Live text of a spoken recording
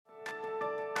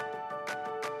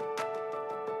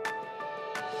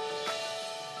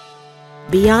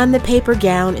Beyond the Paper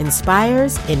Gown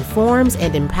inspires, informs,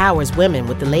 and empowers women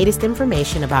with the latest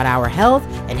information about our health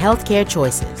and healthcare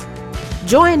choices.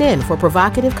 Join in for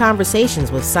provocative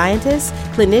conversations with scientists,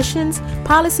 clinicians,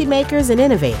 policymakers, and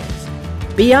innovators.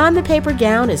 Beyond the Paper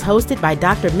Gown is hosted by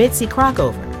Dr. Mitzi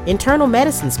Crockover, internal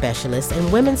medicine specialist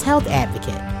and women's health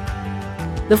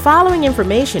advocate. The following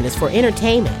information is for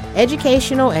entertainment,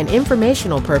 educational, and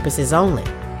informational purposes only.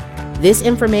 This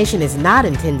information is not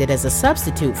intended as a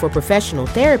substitute for professional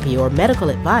therapy or medical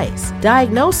advice,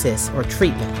 diagnosis, or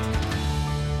treatment.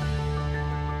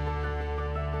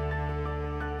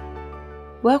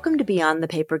 Welcome to Beyond the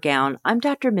Paper Gown. I'm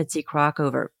Dr. Mitzi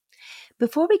Crockover.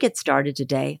 Before we get started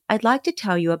today, I'd like to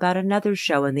tell you about another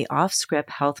show in the Off Script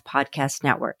Health Podcast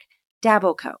Network,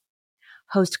 DaboCo.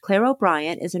 Host Claire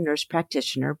O'Brien is a nurse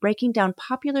practitioner breaking down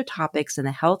popular topics in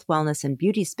the health, wellness, and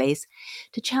beauty space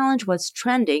to challenge what's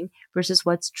trending versus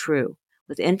what's true,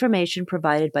 with information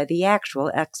provided by the actual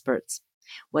experts.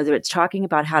 Whether it's talking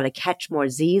about how to catch more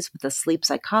Z's with a sleep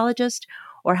psychologist,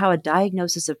 or how a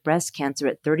diagnosis of breast cancer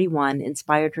at 31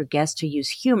 inspired her guests to use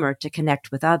humor to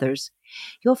connect with others,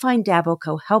 you'll find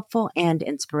DaboCo helpful and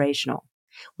inspirational.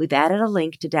 We've added a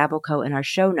link to DaboCo in our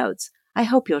show notes. I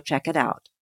hope you'll check it out.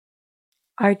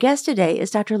 Our guest today is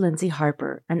Dr. Lindsay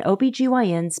Harper, an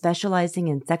OBGYN specializing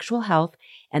in sexual health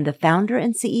and the founder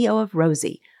and CEO of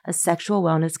Rosy, a sexual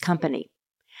wellness company.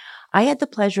 I had the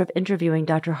pleasure of interviewing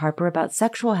Dr. Harper about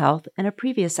sexual health in a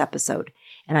previous episode,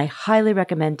 and I highly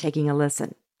recommend taking a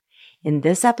listen. In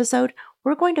this episode,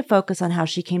 we're going to focus on how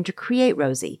she came to create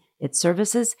Rosy, its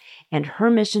services, and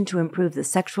her mission to improve the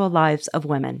sexual lives of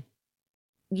women.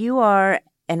 You are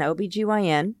an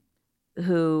OBGYN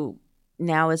who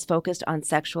now is focused on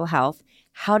sexual health.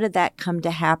 How did that come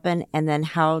to happen? And then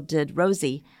how did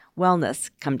Rosy Wellness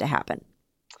come to happen?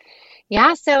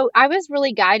 Yeah, so I was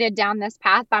really guided down this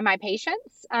path by my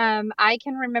patients. I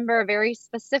can remember a very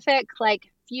specific,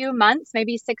 few months,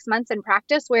 maybe 6 months in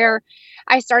practice, where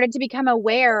I started to become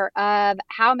aware of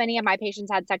how many of my patients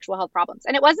had sexual health problems.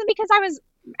 And it wasn't because I was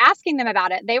asking them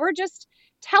about it. They were just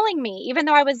telling me, even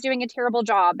though I was doing a terrible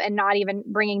job and not even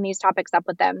bringing these topics up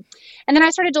with them. And then I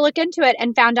started to look into it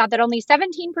and found out that only 17%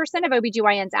 of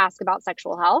OBGYNs ask about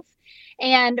sexual health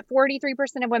and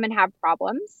 43% of women have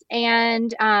problems.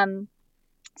 And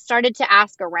started to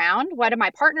ask around, what do my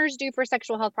partners do for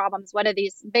sexual health problems? What do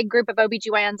these big group of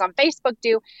OBGYNs on Facebook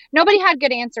do? Nobody had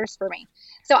good answers for me.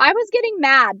 So I was getting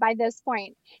mad by this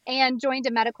point and joined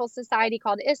a medical society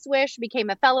called ISWISH, became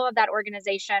a fellow of that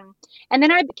organization. And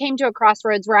then I came to a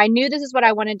crossroads where I knew this is what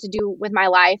I wanted to do with my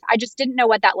life. I just didn't know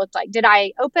what that looked like. Did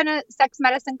I open a sex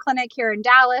medicine clinic here in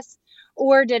Dallas?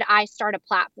 Or did I start a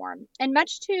platform? And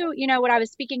much to, what I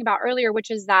was speaking about earlier, which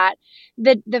is that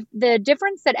the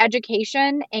difference that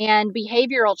education and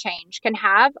behavioral change can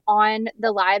have on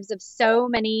the lives of so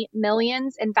many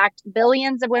millions, in fact,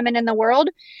 billions of women in the world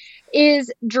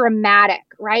is dramatic,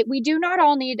 right? We do not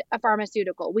all need a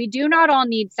pharmaceutical. We do not all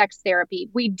need sex therapy.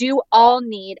 We do all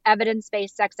need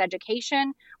evidence-based sex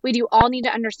education. We do all need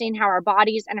to understand how our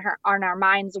bodies and our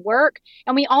minds work.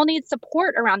 And we all need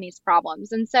support around these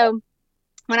problems. And so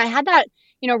when I had that,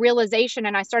 realization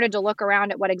and I started to look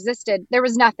around at what existed, there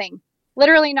was nothing,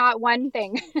 literally not one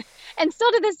thing. And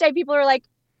still to this day, people are like,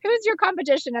 who's your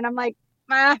competition? And I'm like,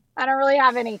 I don't really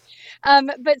have any.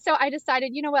 But so I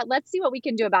decided, let's see what we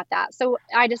can do about that. So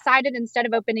I decided instead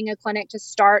of opening a clinic to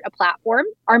start a platform.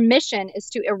 Our mission is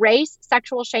to erase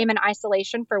sexual shame and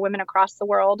isolation for women across the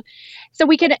world so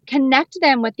we can connect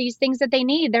them with these things that they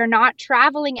need. They're not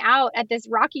traveling out at this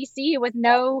rocky sea with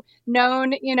no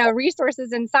known,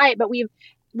 resources in sight, but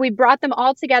we brought them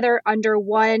all together under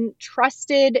one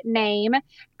trusted name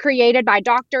created by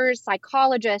doctors,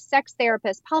 psychologists, sex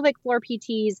therapists, pelvic floor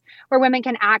PTs, where women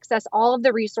can access all of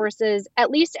the resources,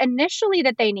 at least initially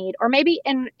that they need, or maybe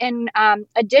in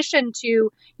addition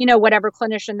to, whatever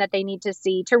clinician that they need to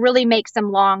see to really make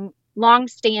some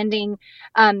long-standing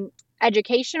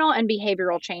educational and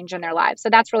behavioral change in their lives. So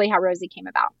that's really how Rosy came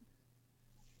about.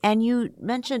 And you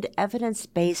mentioned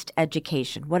evidence-based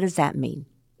education. What does that mean?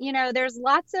 There's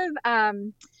lots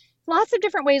of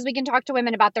different ways we can talk to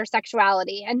women about their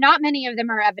sexuality, and not many of them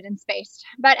are evidence-based.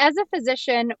 But as a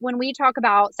physician, when we talk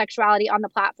about sexuality on the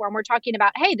platform, we're talking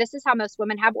about, hey, this is how most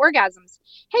women have orgasms.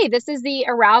 Hey, this is the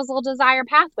arousal desire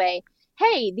pathway.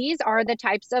 Hey, these are the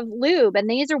types of lube, and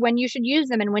these are when you should use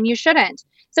them and when you shouldn't.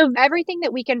 So everything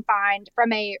that we can find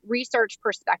from a research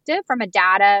perspective, from a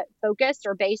data focused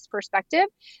or based perspective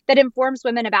that informs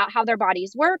women about how their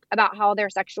bodies work, about how their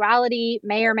sexuality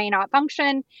may or may not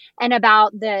function, and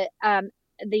about the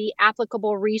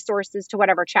applicable resources to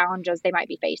whatever challenges they might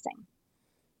be facing.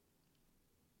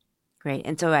 Great.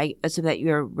 And so I assume that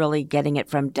you're really getting it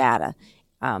from data,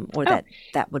 or Oh,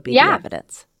 that would be the yeah.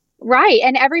 evidence. Right.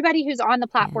 And everybody who's on the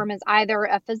Yeah. platform is either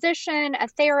a physician, a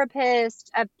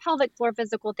therapist, a pelvic floor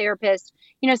physical therapist,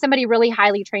 somebody really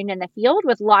highly trained in the field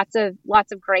with lots of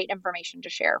great information to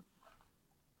share.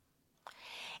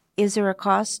 Is there a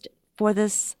cost for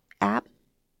this app?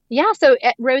 Yeah, so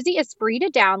Rosy is free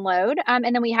to download. And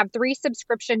then we have 3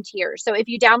 subscription tiers. So if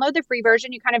you download the free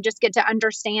version, you kind of just get to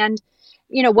understand,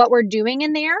 what we're doing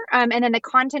in there. And then the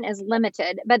content is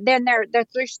limited. But then the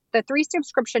three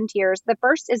subscription tiers. The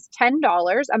first is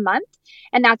 $10 a month,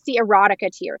 and that's the erotica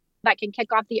tier that can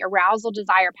kick off the arousal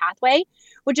desire pathway,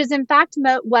 which is in fact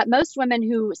what most women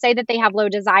who say that they have low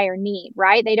desire need,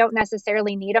 right? They don't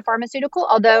necessarily need a pharmaceutical,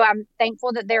 although I'm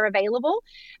thankful that they're available.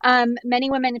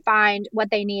 Many women find what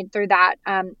they need through that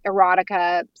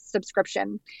erotica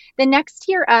subscription. The next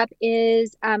tier up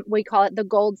is, we call it the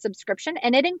gold subscription,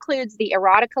 and it includes the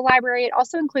erotica library. It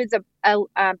also includes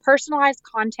a personalized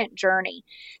content journey.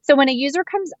 So when a user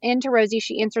comes into Rosy,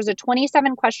 she answers a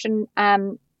 27 question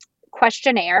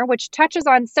questionnaire, which touches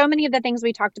on so many of the things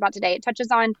we talked about today. It touches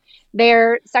on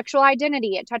their sexual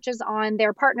identity. It touches on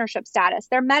their partnership status,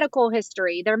 their medical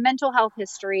history, their mental health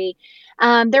history,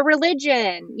 their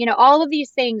religion, all of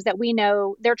these things that we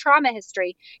know, their trauma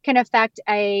history can affect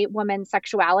a woman's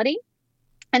sexuality.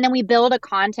 And then we build a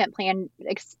content plan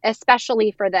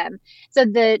especially for them. So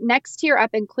the next tier up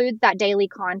includes that daily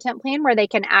content plan where they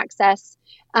can access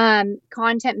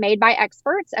content made by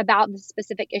experts about the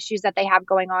specific issues that they have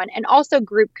going on, and also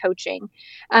group coaching.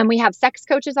 We have sex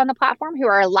coaches on the platform who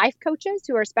are life coaches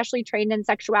who are especially trained in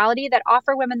sexuality that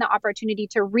offer women the opportunity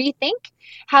to rethink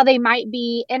how they might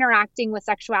be interacting with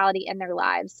sexuality in their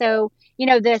lives. So,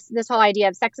 this whole idea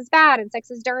of sex is bad and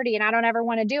sex is dirty and I don't ever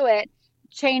want to do it,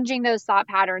 changing those thought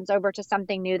patterns over to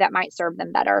something new that might serve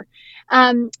them better.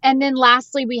 And then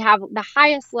lastly, we have the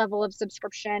highest level of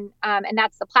subscription, and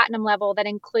that's the platinum level that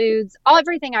includes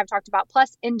everything I've talked about,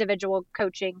 plus individual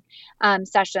coaching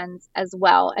sessions as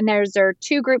well. And there are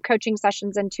 2 group coaching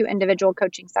sessions and 2 individual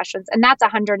coaching sessions, and that's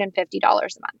 $150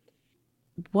 a month.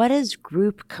 What is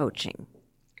group coaching?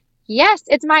 Yes,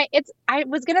 I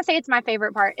was going to say it's my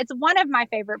favorite part. It's one of my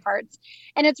favorite parts.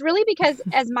 And it's really because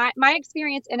as my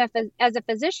experience as a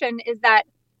physician is that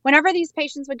whenever these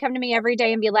patients would come to me every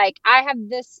day and be like, I have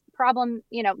this problem,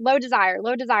 low desire,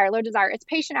 low desire, low desire. It's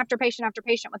patient after patient after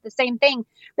patient with the same thing.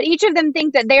 But each of them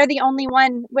think that they're the only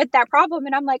one with that problem.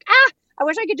 And I'm like, I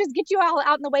wish I could just get you all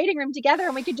out in the waiting room together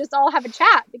and we could just all have a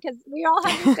chat because we all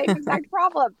have the same exact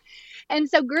problem. And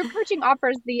so group coaching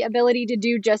offers the ability to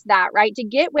do just that, right? To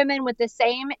get women with the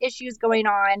same issues going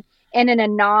on in an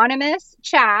anonymous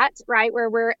chat, right? Where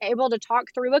we're able to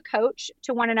talk through a coach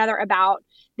to one another about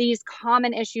these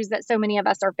common issues that so many of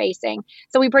us are facing.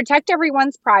 So we protect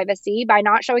everyone's privacy by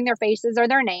not showing their faces or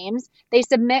their names. They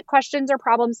submit questions or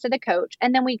problems to the coach,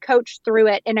 and then we coach through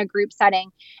it in a group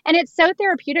setting. And it's so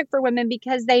therapeutic for women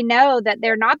because they know that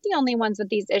they're not the only ones with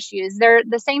these issues. They're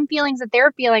the same feelings that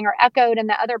they're feeling are echoed in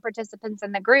the other participants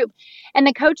in the group. And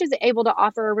the coach is able to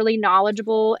offer a really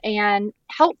knowledgeable and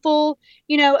helpful,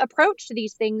 approach to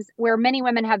these things where many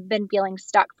women have been feeling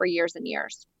stuck for years and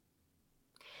years.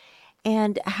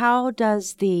 And how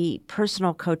does the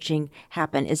personal coaching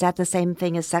happen? Is that the same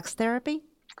thing as sex therapy?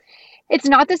 It's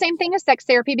not the same thing as sex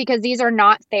therapy because these are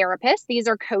not therapists. These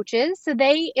are coaches. So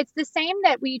it's the same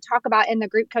that we talk about in the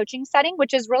group coaching setting,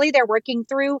 which is really they're working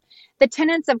through the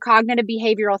tenets of cognitive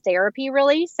behavioral therapy,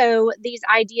 really. So these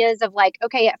ideas of like,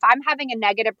 okay, if I'm having a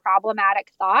negative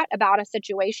problematic thought about a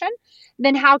situation,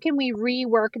 then how can we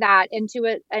rework that into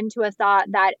a thought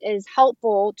that is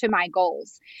helpful to my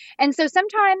goals? And so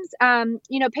sometimes,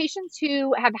 patients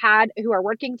who are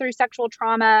working through sexual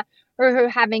trauma or who are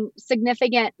having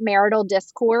significant marital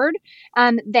discord,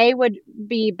 they would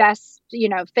be best,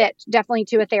 fit definitely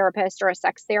to a therapist or a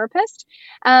sex therapist.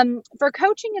 For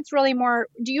coaching, it's really more,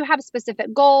 do you have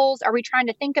specific goals? Are we trying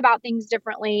to think about things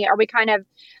differently? Are we kind of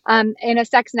in a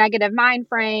sex negative mind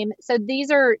frame? So these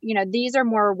are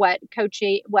more what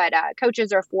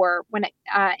coaches are for when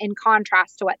in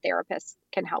contrast to what therapists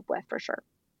can help with for sure.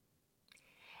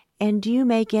 And do you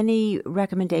make any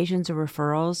recommendations or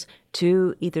referrals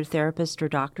to either therapists or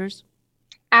doctors?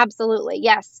 Absolutely.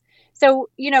 Yes.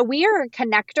 So, we are a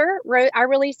connector. I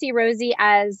really see Rosy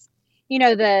as,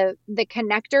 the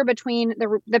connector between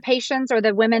the patients or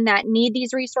the women that need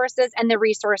these resources and the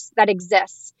resource that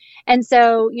exists. And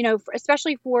so,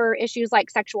 especially for issues like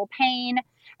sexual pain,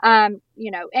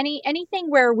 anything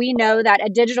where we know that a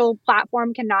digital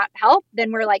platform cannot help,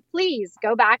 then we're like, please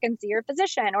go back and see your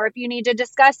physician. Or if you need to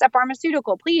discuss a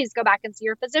pharmaceutical, please go back and see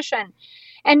your physician.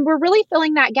 And we're really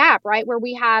filling that gap, right? Where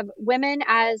we have women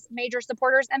as major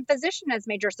supporters and physicians as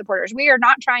major supporters. We are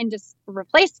not trying to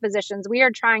replace physicians. We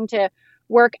are trying to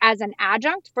work as an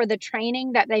adjunct for the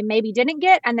training that they maybe didn't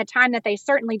get and the time that they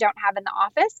certainly don't have in the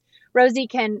office. Rosy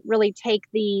can really take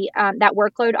that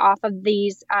workload off of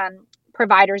these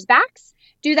providers' backs,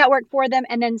 do that work for them,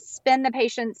 and then spin the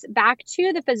patients back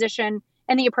to the physician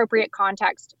in the appropriate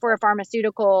context for a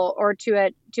pharmaceutical or to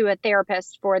a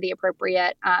therapist for the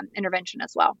appropriate intervention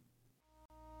as well.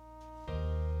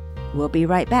 We'll be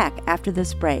right back after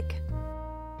this break.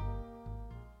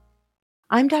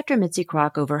 I'm Dr. Mitzi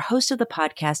Crockover, host of the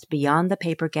podcast Beyond the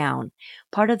Paper Gown,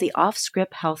 part of the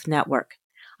Off-Script Health Network.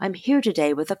 I'm here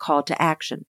today with a call to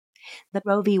action. The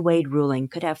Roe v. Wade ruling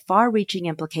could have far-reaching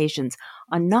implications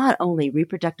on not only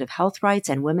reproductive health rights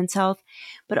and women's health,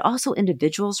 but also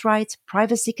individuals' rights,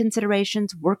 privacy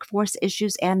considerations, workforce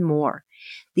issues, and more.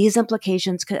 These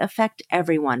implications could affect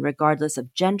everyone, regardless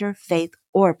of gender, faith,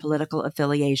 or political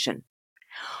affiliation.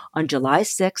 On July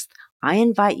 6th, I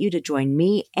invite you to join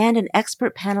me and an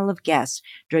expert panel of guests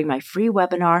during my free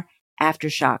webinar,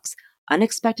 Aftershocks: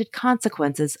 Unexpected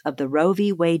Consequences of the Roe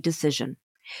v. Wade Decision.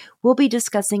 We'll be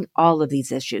discussing all of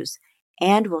these issues,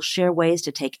 and we'll share ways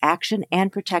to take action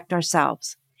and protect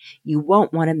ourselves. You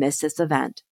won't want to miss this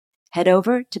event. Head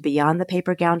over to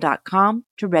beyondthepapergown.com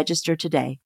to register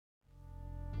today.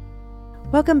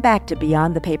 Welcome back to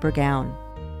Beyond the Paper Gown.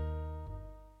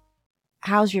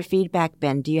 How's your feedback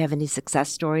been? Do you have any success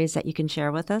stories that you can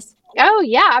share with us? Oh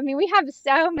yeah. I mean, we have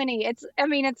so many. It's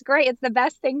great. It's the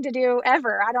best thing to do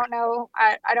ever. I don't know.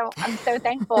 I'm so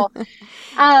thankful.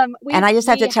 And I just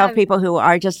have to tell people who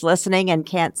are just listening and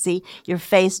can't see, your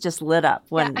face just lit up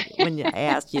when I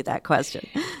asked you that question.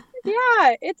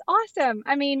 Yeah, it's awesome.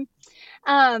 I mean,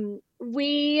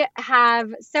 we have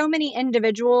so many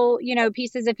individual,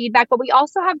 pieces of feedback, but we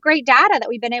also have great data that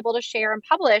we've been able to share and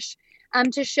publish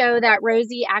to show that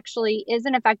Rosy actually is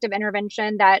an effective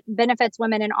intervention that benefits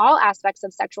women in all aspects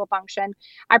of sexual function.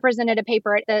 I presented a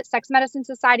paper at the Sex Medicine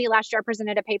Society last year. I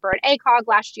presented a paper at ACOG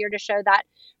last year to show that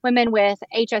women with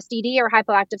HSDD or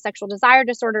hypoactive sexual desire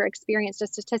disorder experienced a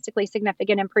statistically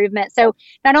significant improvement. So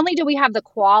not only do we have the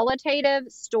qualitative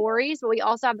stories, but we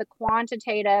also have the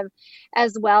quantitative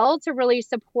as well to really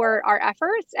support our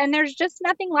efforts. And there's just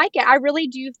nothing like it. I really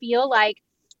do feel like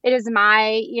it is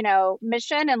my,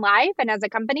 mission in life and as a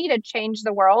company to change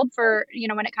the world for,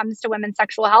 when it comes to women's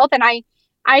sexual health. And I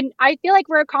feel like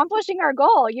we're accomplishing our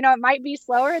goal. It might be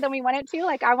slower than we want it to.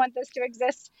 Like I want this to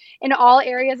exist in all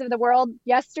areas of the world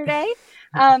yesterday.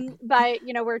 But,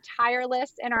 we're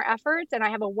tireless in our efforts, and I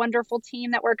have a wonderful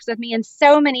team that works with me and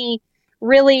so many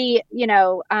really,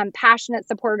 passionate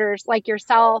supporters like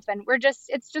yourself. And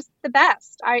it's just the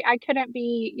best. I couldn't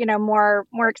be, more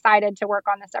excited to work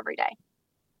on this every day.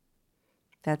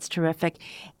 That's terrific.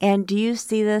 And do you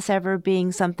see this ever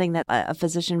being something that a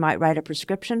physician might write a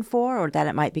prescription for, or that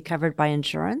it might be covered by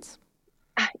insurance?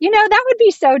 That would be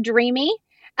so dreamy.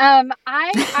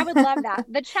 I would love that.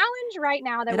 The challenge right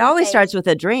now that it always starts with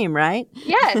a dream, right?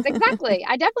 Yes, exactly.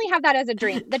 I definitely have that as a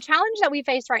dream. The challenge that we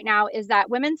face right now is that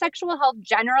women's sexual health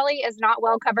generally is not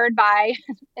well covered by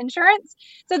insurance.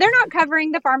 So they're not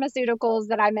covering the pharmaceuticals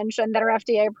that I mentioned that are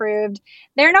FDA approved.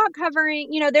 They're not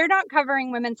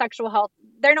covering, women's sexual health.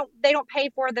 They don't pay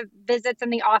for the visits in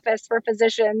the office for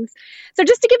physicians. So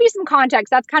just to give you some context,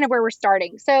 that's kind of where we're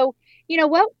starting. So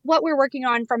what we're working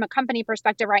on from a company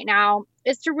perspective right now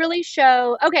is to really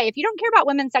show, okay, if you don't care about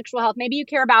women's sexual health, maybe you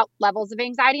care about levels of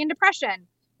anxiety and depression.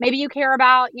 Maybe you care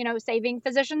about, saving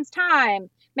physicians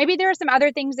time. Maybe there are some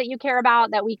other things that you care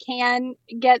about that we can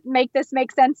make this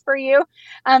make sense for you.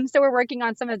 So we're working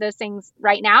on some of those things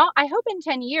right now. I hope in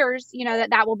 10 years,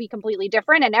 that will be completely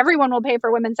different and everyone will pay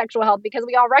for women's sexual health because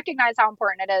we all recognize how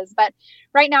important it is. But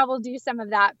right now we'll do some of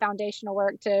that foundational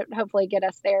work to hopefully get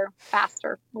us there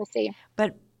faster. We'll see.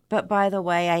 But by the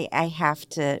way, I have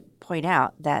to point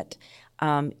out that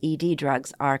ED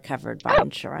drugs are covered by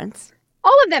insurance.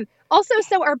 All of them. Also,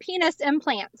 so are penis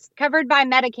implants covered by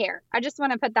Medicare. I just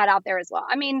want to put that out there as well.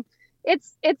 I mean,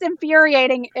 it's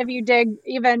infuriating if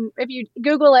you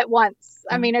Google it once.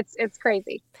 I mean, it's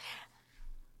crazy.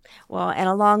 Well, and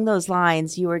along those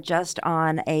lines, you were just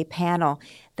on a panel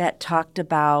that talked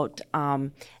about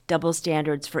double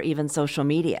standards for even social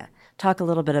media. Talk a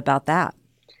little bit about that.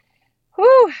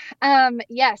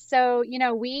 Yes. So,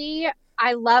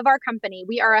 I love our company.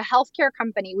 We are a healthcare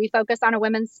company. We focus on a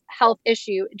women's health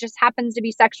issue. It just happens to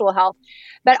be sexual health.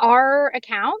 But our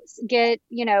accounts get,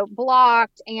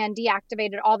 blocked and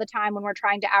deactivated all the time when we're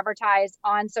trying to advertise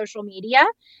on social media.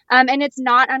 And it's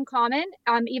not uncommon.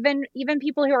 Even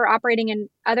people who are operating in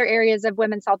other areas of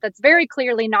women's health, that's very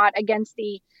clearly not against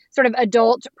the sort of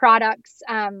adult products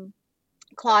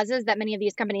clauses that many of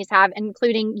these companies have,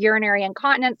 including urinary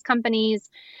incontinence companies,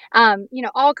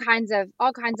 all kinds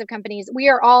of companies. We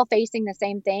are all facing the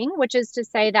same thing, which is to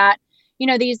say that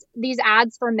these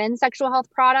ads for men's sexual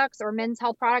health products or men's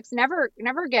health products never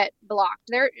get blocked.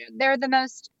 They're the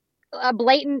most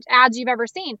blatant ads you've ever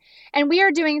seen, and we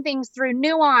are doing things through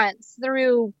nuance,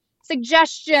 through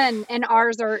suggestion, and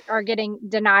ours are getting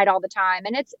denied all the time.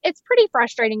 And it's pretty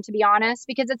frustrating, to be honest,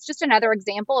 because it's just another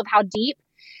example of how deep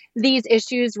these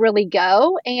issues really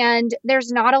go. And there's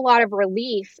not a lot of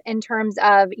relief in terms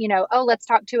of, let's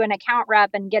talk to an account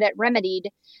rep and get it remedied.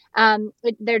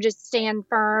 They're just stand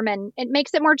firm, and it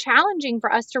makes it more challenging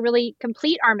for us to really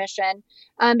complete our mission,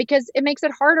 because it makes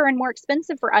it harder and more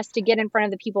expensive for us to get in front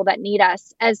of the people that need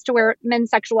us, as to where men's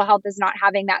sexual health is not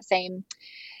having that same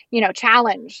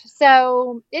challenge.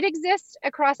 So it exists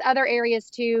across other areas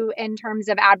too, in terms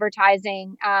of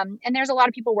advertising. And there's a lot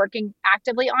of people working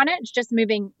actively on it. It's just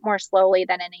moving more slowly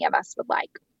than any of us would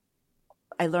like.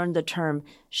 I learned the term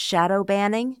shadow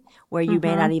banning, where you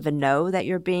may not even know that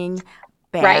you're being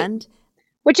banned. Right.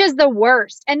 Which is the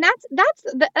worst. And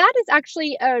that is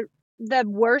actually the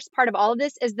worst part of all of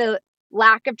this, is the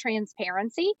lack of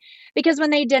transparency, because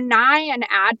when they deny an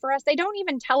ad for us, they don't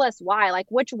even tell us why, like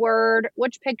which word,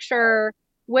 which picture,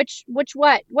 what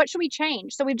should we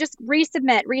change? So we just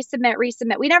resubmit.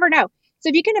 We never know. So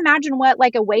if you can imagine what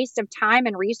like a waste of time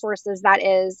and resources that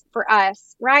is for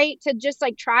us, right? To just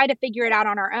like try to figure it out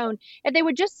on our own. If they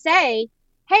would just say,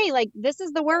 hey, like this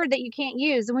is the word that you can't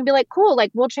use, and we'd be like, cool,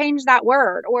 like we'll change that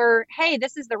word. Or, hey,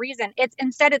 this is the reason.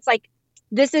 Instead it's like,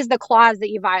 this is the clause that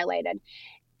you violated.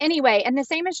 Anyway, and the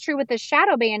same is true with the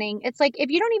shadow banning. It's like,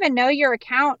 if you don't even know your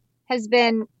account has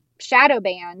been shadow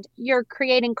banned, you're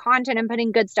creating content and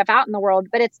putting good stuff out in the world,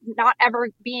 but it's not ever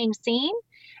being seen.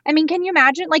 I mean, can you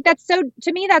imagine? Like,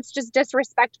 to me, that's just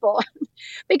disrespectful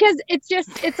because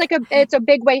it's a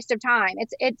big waste of time.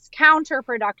 It's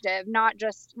counterproductive, not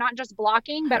just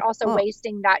blocking, but also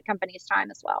wasting that company's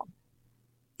time as well.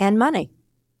 And money.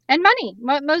 And money.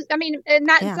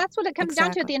 That's what it comes down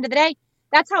to at the end of the day.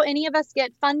 That's how any of us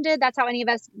get funded. That's how any of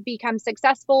us become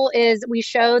successful, is we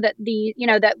show that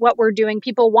that what we're doing,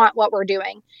 people want what we're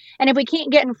doing. And if we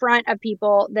can't get in front of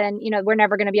people, then, we're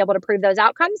never going to be able to prove those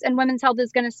outcomes, and women's health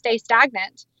is going to stay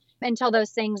stagnant until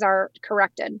those things are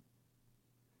corrected.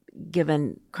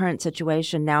 Given current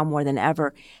situation now more than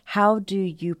ever, how do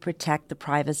you protect the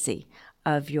privacy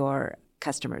of your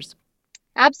customers?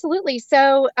 Absolutely.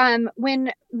 So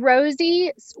when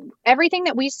Rosy, everything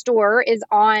that we store is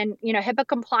on, HIPAA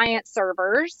compliant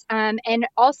servers. And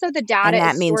also the data and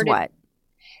that means what?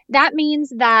 That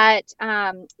means that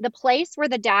the place where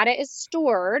the data is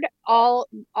stored all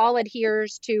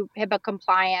adheres to HIPAA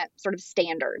compliant sort of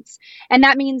standards. And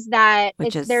that means that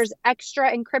there's extra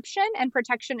encryption and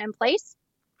protection in place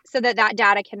so that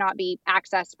data cannot be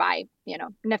accessed by,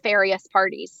 nefarious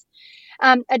parties.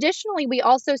 Additionally, we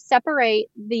also separate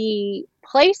the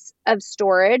place of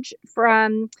storage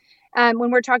from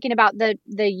when we're talking about the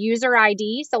user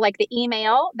ID. So like the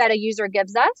email that a user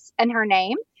gives us and her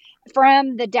name,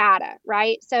 from the data,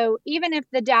 right? So even if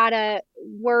the data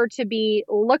were to be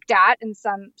looked at and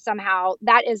somehow,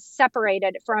 that is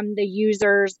separated from the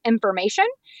user's information,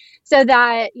 so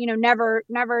that,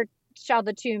 never shall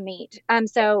the two meet.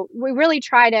 So we really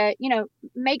try to,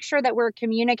 make sure that we're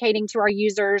communicating to our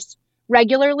users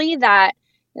regularly that,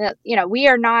 we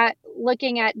are not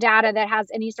looking at data that has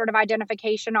any sort of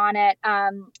identification on it.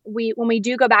 When we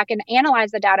do go back and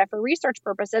analyze the data for research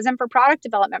purposes and for product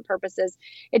development purposes,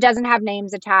 it doesn't have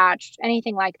names attached,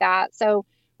 anything like that. So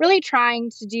really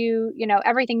trying to do,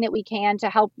 everything that we can to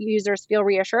help users feel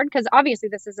reassured, because obviously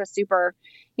this is a super,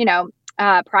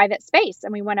 private space,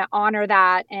 and we want to honor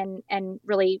that and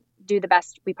really do the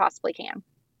best we possibly can.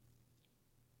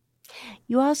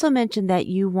 You also mentioned that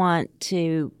you want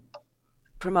to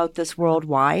promote this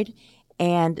worldwide.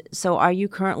 And so are you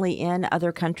currently in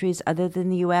other countries other than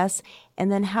the U.S.?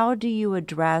 And then how do you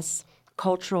address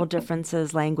cultural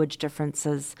differences, language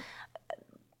differences?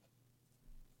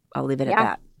 I'll leave it at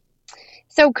that.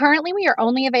 So currently we are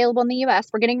only available in the U.S.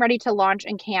 We're getting ready to launch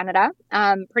in Canada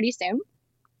pretty soon.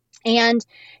 And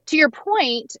to your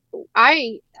point,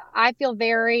 I feel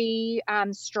very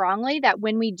strongly that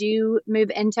when we do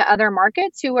move into other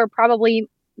markets who are probably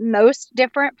most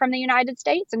different from the United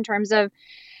States in terms of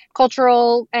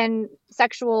cultural and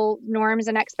sexual norms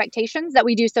and expectations, that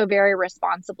we do so very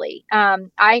responsibly.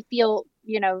 I feel,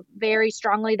 very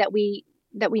strongly that we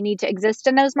need to exist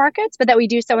in those markets, but that we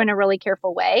do so in a really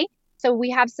careful way. So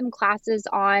we have some classes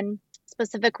on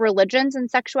specific religions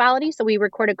and sexuality. So we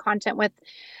recorded content with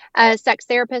a sex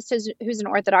therapist who's an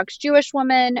Orthodox Jewish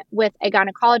woman, with a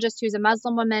gynecologist who's a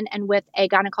Muslim woman, and with a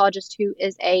gynecologist who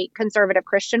is a conservative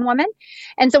Christian woman.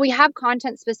 And so we have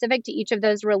content specific to each of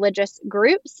those religious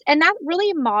groups. And that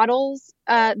really models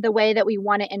the way that we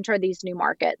want to enter these new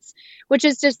markets, which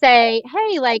is to say,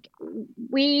 hey, like,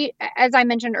 we, as I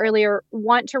mentioned earlier,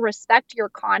 want to respect your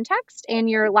context and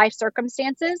your life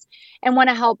circumstances, and want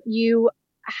to help you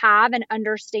have and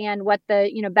understand what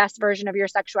the best version of your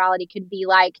sexuality could be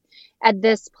like at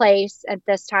this place at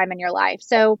this time in your life.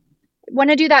 So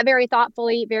want to do that very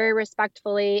thoughtfully, very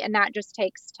respectfully, and that just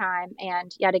takes time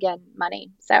and, yet again, money.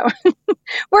 So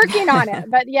working on it,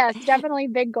 but yes, definitely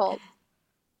big goals.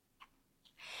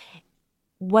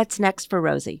 What's next for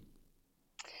Rosy?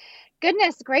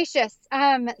 Goodness gracious.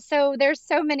 So there's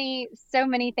so many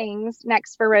things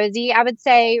next for Rosy. I would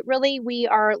say really we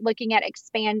are looking at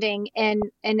expanding in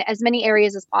as many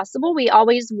areas as possible. We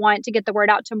always want to get the word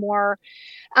out to more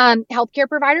healthcare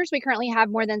providers. We currently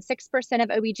have more than 6% of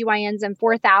OBGYNs and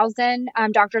 4,000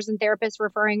 doctors and therapists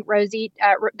referring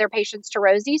their patients to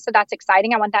Rosy. So that's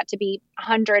exciting. I want that to be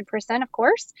 100%, of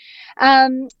course.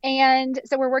 And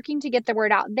so we're working to get the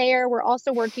word out there. We're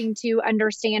also working to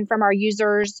understand from our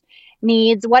users'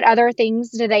 needs, what other things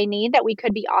do they need that we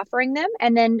could be offering them?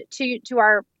 And then to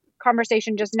our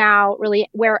conversation just now, really,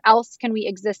 where else can we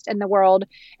exist in the world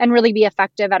and really be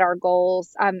effective at our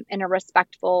goals in a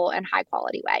respectful and high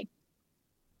quality way.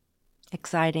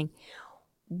 Exciting.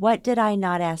 What did I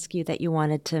not ask you that you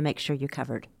wanted to make sure you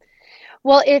covered?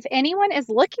 Well, if anyone is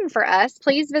looking for us,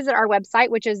 please visit our website,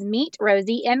 which is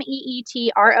meetrosy,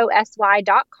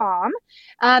 meetrosy.com.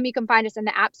 You can find us in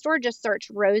the App Store. Just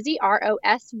search Rosy,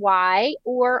 ROSY,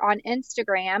 or on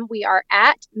Instagram, we are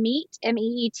at meet,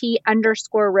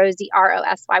 MEET_Rosy,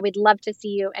 ROSY. We'd love to see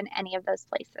you in any of those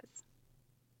places.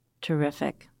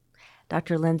 Terrific.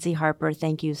 Dr. Lindsay Harper,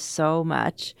 thank you so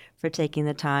much for taking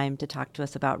the time to talk to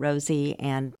us about Rosy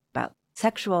and about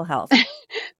sexual health.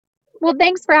 Well,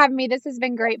 thanks for having me. This has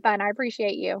been great fun. I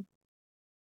appreciate you.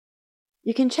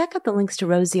 You can check out the links to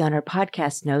Rosy on our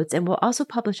podcast notes, and we'll also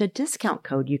publish a discount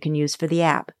code you can use for the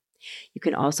app. You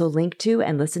can also link to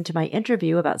and listen to my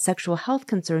interview about sexual health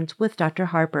concerns with Dr.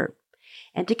 Harper.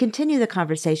 And to continue the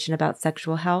conversation about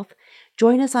sexual health,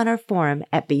 join us on our forum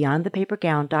at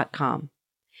beyondthepapergown.com.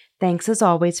 Thanks as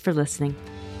always for listening.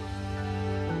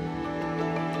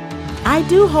 I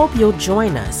do hope you'll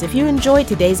join us if you enjoyed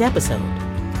today's episode.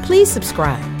 Please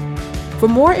subscribe. For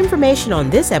more information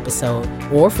on this episode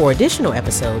or for additional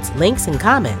episodes, links, and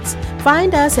comments,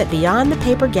 find us at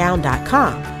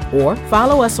beyondthepapergown.com or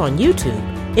follow us on YouTube,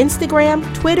 Instagram,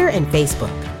 Twitter, and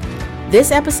Facebook.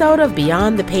 This episode of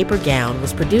Beyond the Paper Gown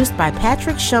was produced by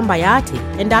Patrick Shambayati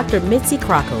and Dr. Mitzi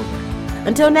Crockover.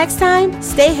 Until next time,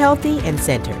 stay healthy and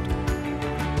centered.